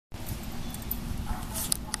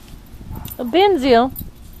Abenzio.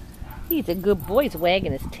 He's a good boy. He's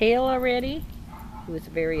wagging his tail already. He was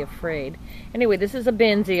very afraid. Anyway, this is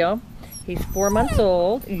Abenzio. He's 4 months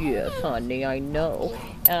old. Yes, honey, I know.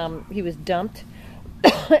 He was dumped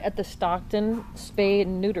at the Stockton Spay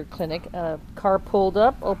and Neuter Clinic. A car pulled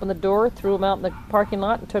up, opened the door, threw him out in the parking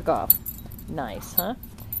lot, and took off. Nice, huh?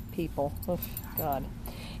 People. Oh, God.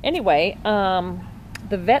 Anyway,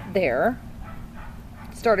 the vet there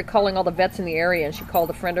started calling all the vets in the area, and she called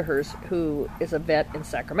a friend of hers who is a vet in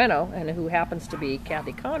Sacramento and who happens to be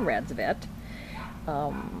Kathy Conrad's vet.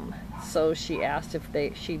 So she asked if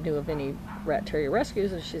she knew of any Rat Terrier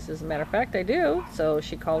rescues, and she says, as a matter of fact, I do. So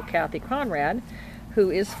she called Kathy Conrad, who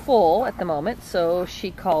is full at the moment. So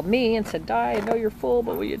she called me and said, Di, I know you're full,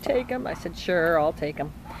 but will you take him? I said, sure, I'll take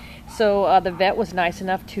him. So the vet was nice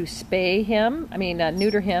enough to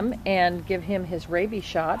neuter him and give him his rabies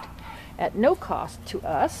shot at no cost to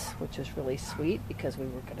us, which is really sweet because we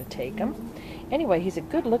were going to take him. Anyway, he's a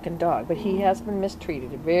good-looking dog, but he has been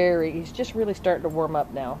mistreated. He's just really starting to warm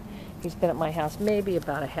up now. He's been at my house maybe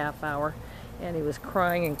about a half hour, and he was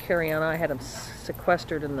crying and carrying on. I had him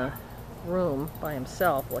sequestered in the room by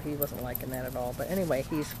himself. Well, he wasn't liking that at all. But anyway,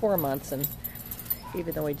 he's 4 months, and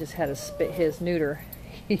even though he just had his neuter,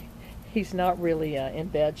 he's not really in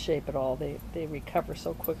bad shape at all. They recover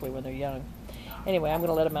so quickly when they're young. Anyway, I'm going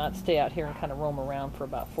to let him out, stay out here and kind of roam around for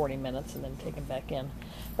about 40 minutes and then take him back in.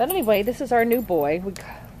 But anyway, this is our new boy.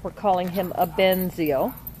 We're calling him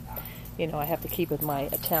Abenzio. You know, I have to keep with my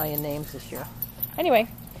Italian names this year. Anyway,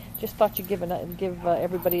 just thought you'd give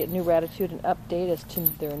everybody at New Rattitude an update as to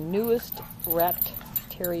their newest Rat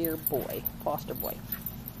Terrier boy, foster boy.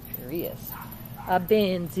 Here he is.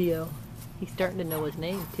 Abenzio. He's starting to know his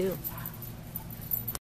name, too.